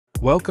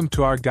Welcome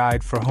to our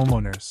guide for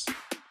homeowners.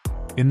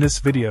 In this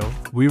video,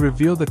 we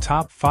reveal the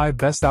top 5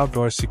 best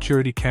outdoor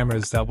security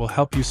cameras that will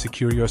help you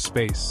secure your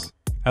space,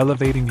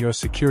 elevating your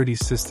security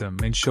system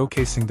and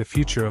showcasing the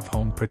future of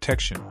home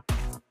protection.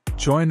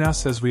 Join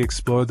us as we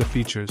explore the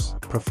features,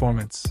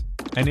 performance,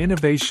 and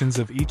innovations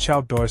of each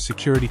outdoor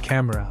security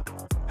camera,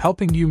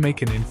 helping you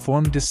make an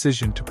informed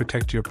decision to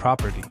protect your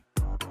property.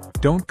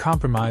 Don't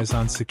compromise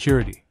on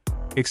security.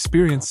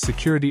 Experience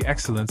security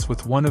excellence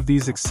with one of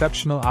these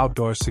exceptional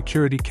outdoor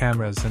security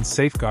cameras and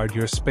safeguard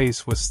your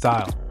space with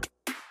style.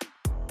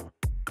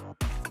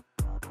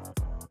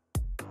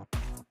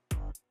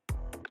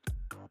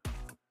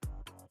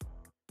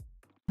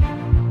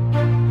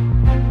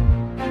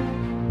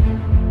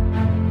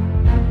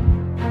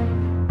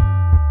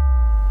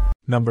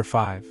 Number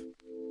 5.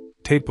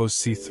 Tapos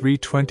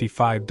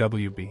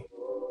C325WB.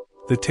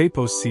 The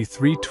Tapos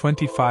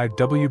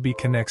C325WB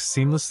connects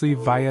seamlessly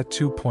via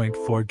 2.4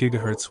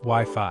 GHz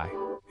Wi-Fi,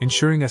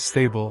 ensuring a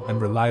stable and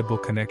reliable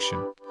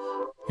connection.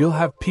 You'll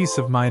have peace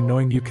of mind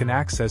knowing you can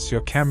access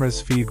your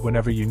camera's feed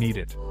whenever you need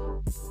it.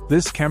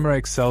 This camera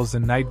excels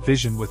in night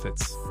vision with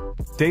its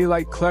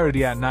daylight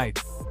clarity at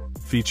night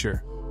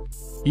feature.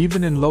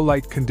 Even in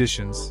low-light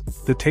conditions,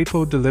 the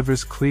Tapo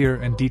delivers clear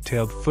and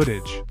detailed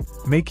footage,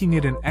 making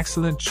it an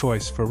excellent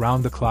choice for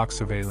round-the-clock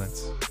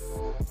surveillance.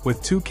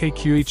 With 2K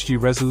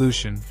QHD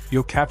resolution,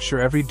 you'll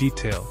capture every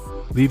detail,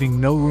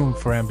 leaving no room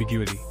for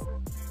ambiguity.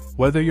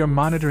 Whether you're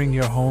monitoring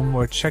your home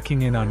or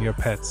checking in on your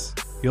pets,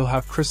 you'll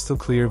have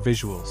crystal-clear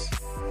visuals.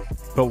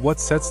 But what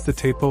sets the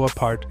Tapo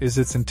apart is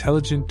its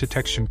intelligent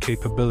detection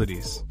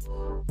capabilities.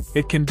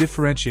 It can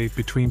differentiate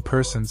between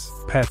persons,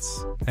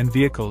 pets, and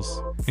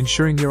vehicles,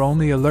 ensuring you're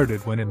only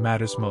alerted when it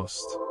matters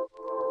most.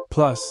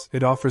 Plus,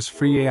 it offers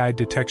free AI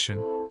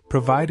detection,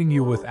 providing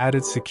you with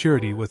added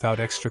security without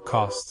extra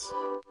costs.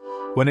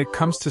 When it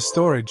comes to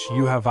storage,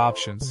 you have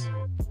options.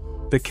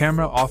 The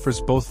camera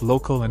offers both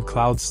local and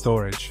cloud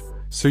storage,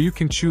 so you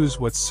can choose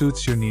what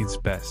suits your needs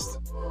best.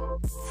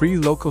 Free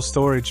local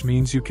storage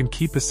means you can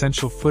keep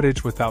essential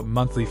footage without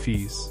monthly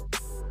fees.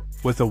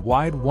 With a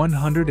wide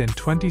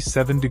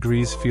 127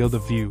 degrees field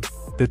of view,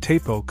 the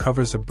Tapo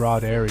covers a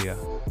broad area,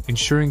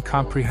 ensuring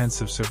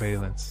comprehensive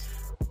surveillance.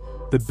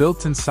 The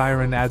built-in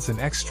siren adds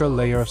an extra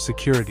layer of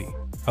security,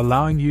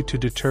 allowing you to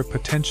deter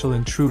potential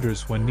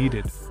intruders when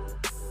needed.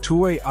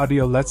 Two-way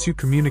audio lets you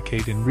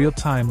communicate in real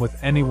time with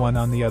anyone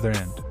on the other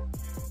end.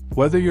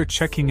 Whether you're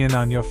checking in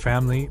on your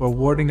family or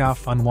warding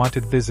off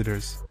unwanted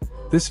visitors,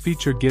 this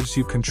feature gives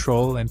you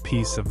control and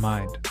peace of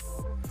mind.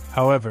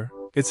 However,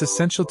 it's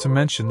essential to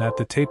mention that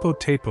the Tapo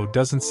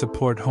doesn't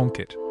support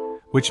HomeKit,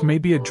 which may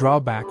be a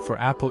drawback for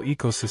Apple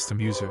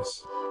ecosystem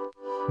users.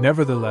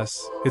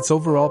 Nevertheless, its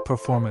overall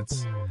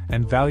performance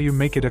and value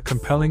make it a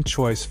compelling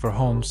choice for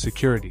home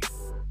security.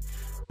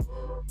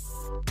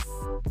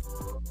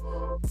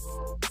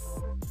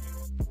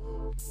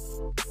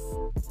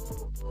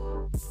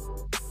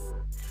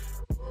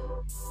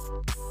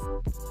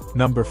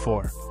 Number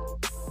 4.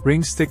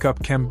 Ring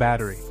Stick-Up Cam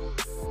Battery.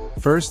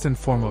 First and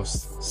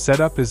foremost,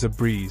 setup is a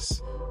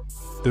breeze.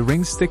 The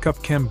Ring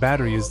Stick-Up Cam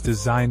battery is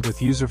designed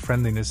with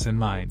user-friendliness in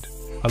mind,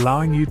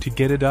 allowing you to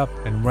get it up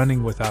and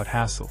running without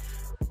hassle.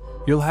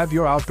 You'll have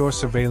your outdoor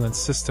surveillance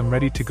system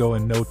ready to go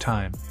in no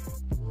time.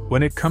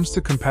 When it comes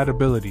to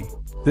compatibility,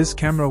 this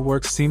camera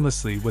works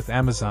seamlessly with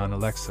Amazon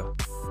Alexa.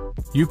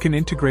 You can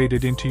integrate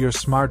it into your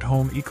smart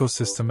home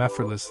ecosystem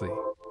effortlessly,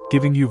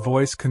 giving you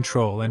voice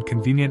control and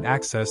convenient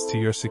access to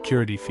your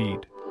security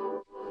feed.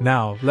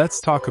 Now,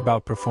 let's talk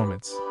about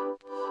performance.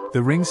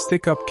 The Ring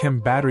Stick-Up Cam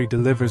battery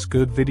delivers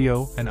good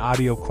video and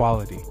audio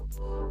quality.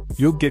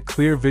 You'll get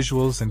clear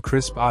visuals and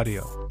crisp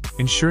audio,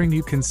 ensuring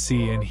you can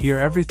see and hear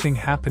everything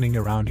happening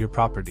around your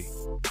property.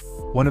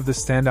 One of the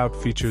standout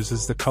features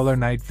is the color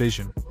night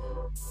vision.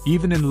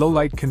 Even in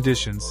low-light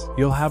conditions,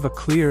 you'll have a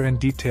clear and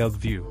detailed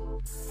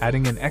view,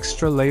 adding an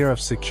extra layer of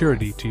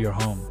security to your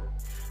home.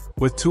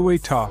 With two-way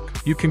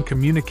talk, you can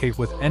communicate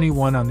with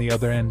anyone on the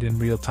other end in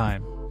real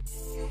time.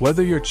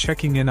 Whether you're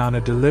checking in on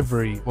a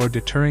delivery or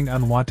deterring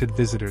unwanted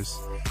visitors,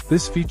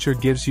 this feature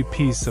gives you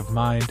peace of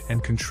mind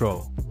and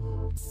control.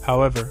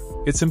 However,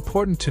 it's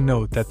important to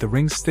note that the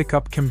Ring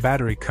Stick-Up Cam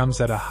battery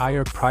comes at a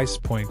higher price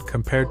point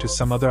compared to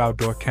some other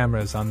outdoor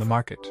cameras on the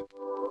market.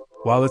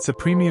 While it's a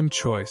premium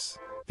choice,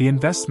 the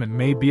investment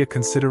may be a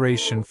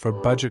consideration for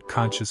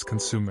budget-conscious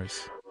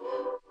consumers.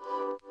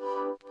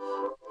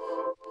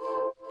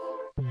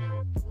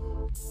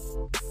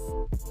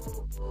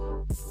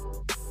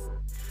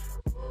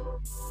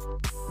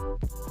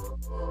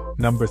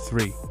 Number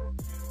 3.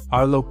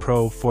 Arlo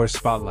Pro 4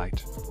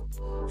 Spotlight.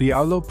 The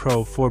Arlo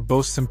Pro 4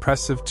 boasts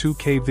impressive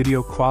 2K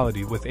video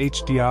quality with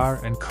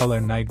HDR and color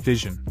night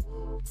vision.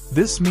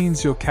 This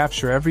means you'll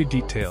capture every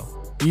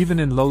detail, even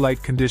in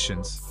low-light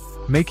conditions,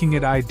 making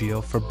it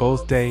ideal for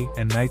both day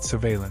and night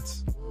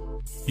surveillance.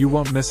 You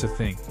won't miss a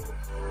thing.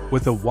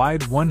 With a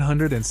wide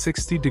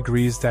 160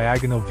 degrees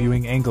diagonal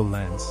viewing angle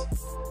lens,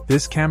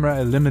 this camera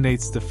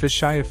eliminates the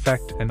fisheye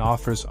effect and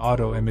offers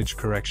auto image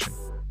correction.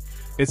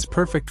 It's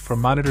perfect for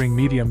monitoring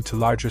medium to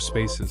larger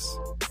spaces,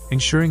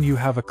 ensuring you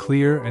have a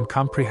clear and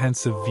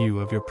comprehensive view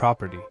of your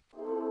property.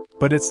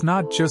 But it's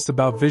not just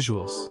about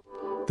visuals.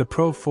 The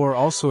Pro 4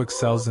 also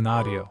excels in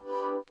audio.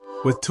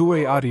 With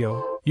two-way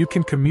audio, you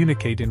can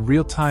communicate in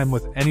real time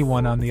with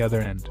anyone on the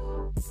other end.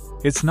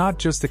 It's not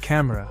just a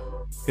camera,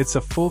 it's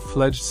a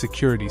full-fledged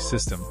security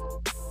system.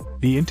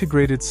 The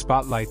integrated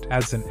spotlight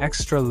adds an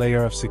extra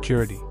layer of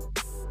security.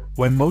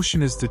 When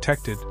motion is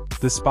detected,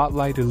 the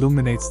spotlight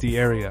illuminates the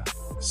area,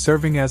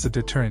 serving as a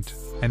deterrent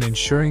and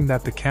ensuring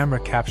that the camera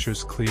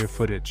captures clear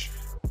footage.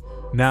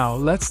 Now,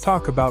 let's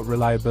talk about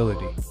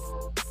reliability.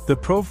 The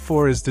Pro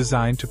 4 is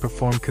designed to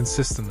perform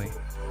consistently,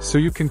 so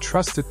you can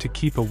trust it to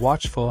keep a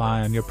watchful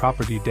eye on your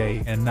property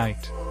day and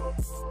night.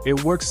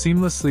 It works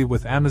seamlessly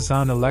with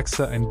Amazon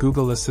Alexa and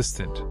Google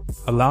Assistant,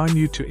 allowing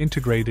you to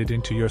integrate it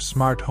into your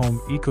smart home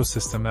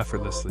ecosystem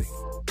effortlessly.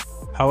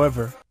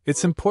 However,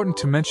 it's important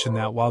to mention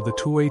that while the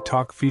two-way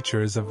talk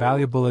feature is a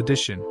valuable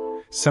addition,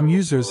 some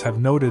users have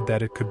noted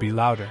that it could be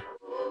louder.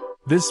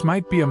 This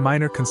might be a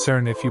minor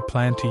concern if you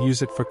plan to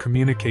use it for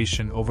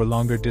communication over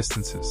longer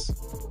distances.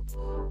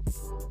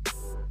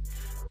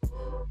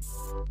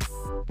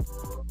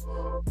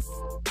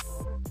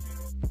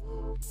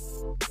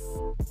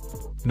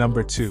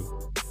 Number 2.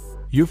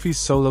 Eufy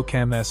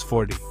SoloCam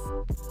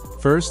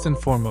S40. First and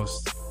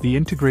foremost, the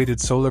integrated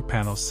solar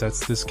panel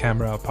sets this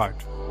camera apart.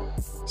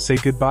 Say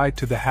goodbye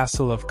to the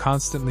hassle of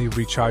constantly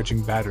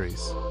recharging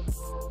batteries.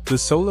 The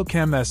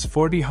SoloCam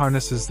S40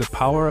 harnesses the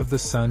power of the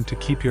sun to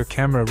keep your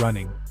camera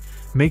running,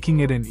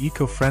 making it an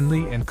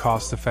eco-friendly and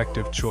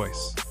cost-effective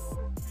choice.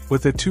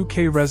 With a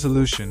 2K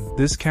resolution,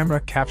 this camera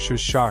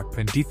captures sharp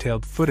and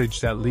detailed footage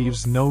that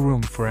leaves no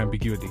room for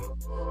ambiguity.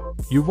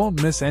 You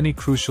won't miss any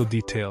crucial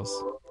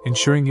details,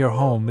 ensuring your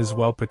home is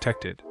well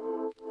protected.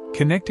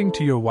 Connecting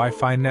to your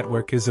Wi-Fi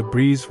network is a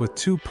breeze with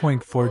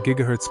 2.4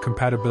 GHz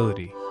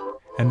compatibility,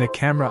 and the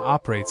camera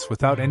operates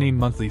without any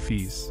monthly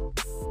fees.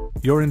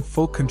 You're in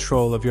full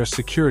control of your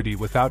security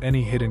without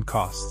any hidden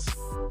costs.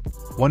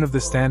 One of the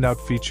standout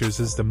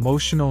features is the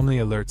motion-only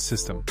alert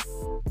system.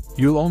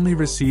 You'll only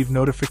receive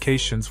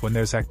notifications when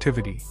there's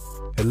activity,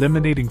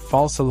 eliminating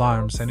false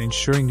alarms and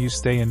ensuring you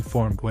stay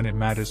informed when it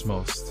matters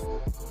most.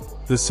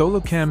 The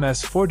SoloCam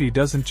S40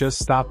 doesn't just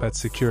stop at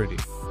security.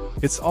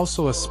 It's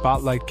also a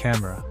spotlight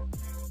camera.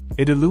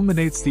 It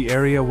illuminates the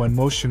area when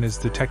motion is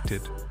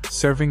detected,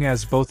 serving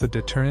as both a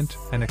deterrent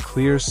and a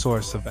clear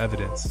source of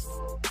evidence.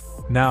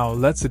 Now,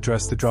 let's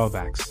address the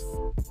drawbacks.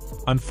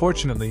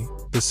 Unfortunately,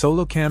 the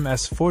SoloCam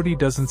S40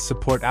 doesn't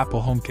support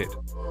Apple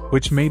HomeKit,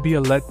 which may be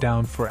a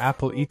letdown for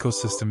Apple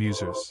ecosystem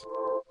users.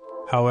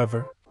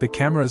 However, the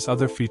camera's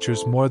other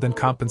features more than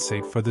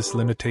compensate for this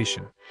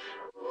limitation.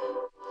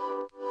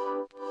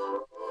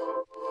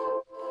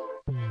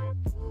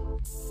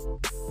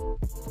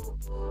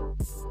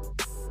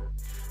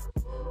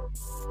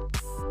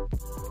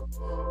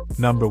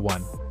 Number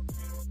 1.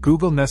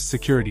 Google Nest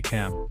Security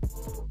Cam.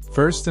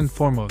 First and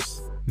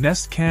foremost,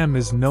 Nest Cam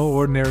is no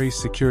ordinary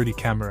security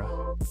camera.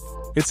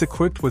 It's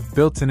equipped with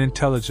built-in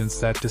intelligence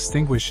that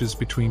distinguishes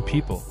between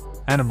people,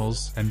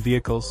 animals, and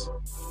vehicles.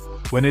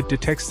 When it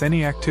detects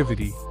any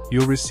activity,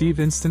 you'll receive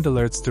instant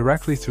alerts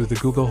directly through the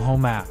Google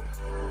Home app.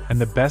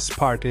 And the best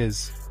part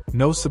is,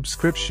 no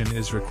subscription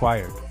is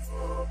required.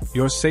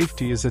 Your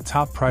safety is a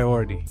top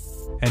priority,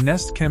 and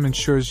Nest Cam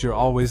ensures you're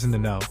always in the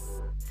know.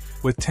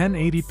 With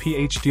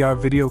 1080p HDR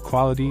video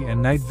quality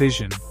and night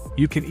vision,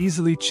 you can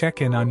easily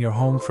check in on your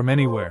home from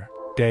anywhere,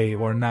 day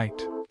or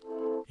night.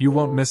 You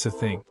won't miss a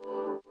thing.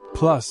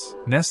 Plus,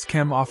 Nest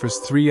Cam offers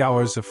 3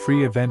 hours of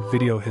free event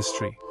video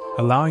history,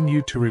 allowing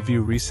you to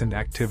review recent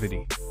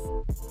activity.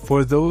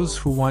 For those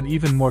who want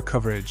even more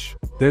coverage,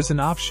 there's an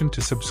option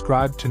to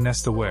subscribe to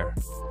Nest Aware,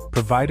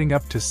 providing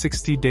up to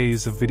 60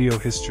 days of video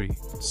history,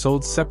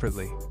 sold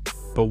separately,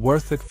 but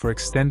worth it for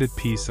extended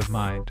peace of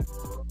mind.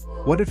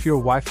 What if your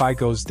Wi-Fi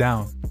goes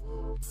down?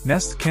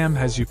 Nest Cam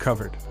has you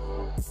covered.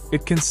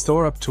 It can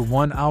store up to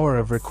 1 hour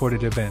of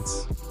recorded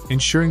events,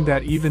 ensuring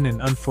that even in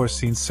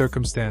unforeseen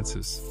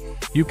circumstances,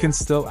 you can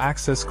still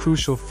access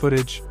crucial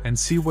footage and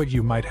see what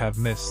you might have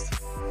missed.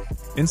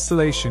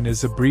 Installation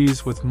is a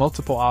breeze with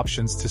multiple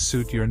options to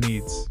suit your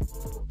needs.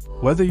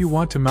 Whether you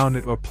want to mount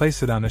it or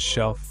place it on a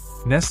shelf,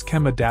 Nest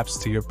Cam adapts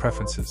to your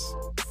preferences.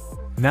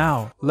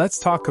 Now, let's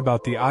talk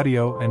about the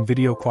audio and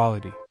video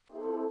quality.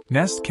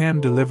 Nest Cam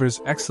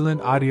delivers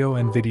excellent audio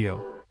and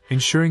video,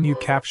 ensuring you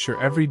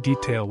capture every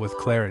detail with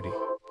clarity.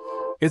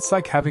 It's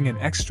like having an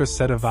extra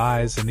set of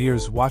eyes and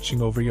ears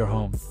watching over your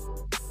home.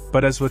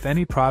 But as with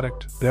any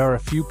product, there are a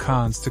few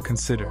cons to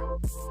consider.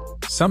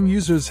 Some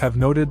users have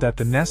noted that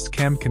the Nest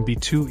Cam can be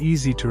too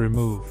easy to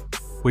remove,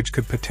 which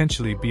could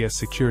potentially be a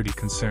security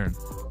concern.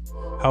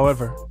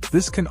 However,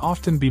 this can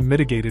often be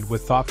mitigated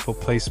with thoughtful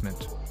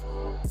placement.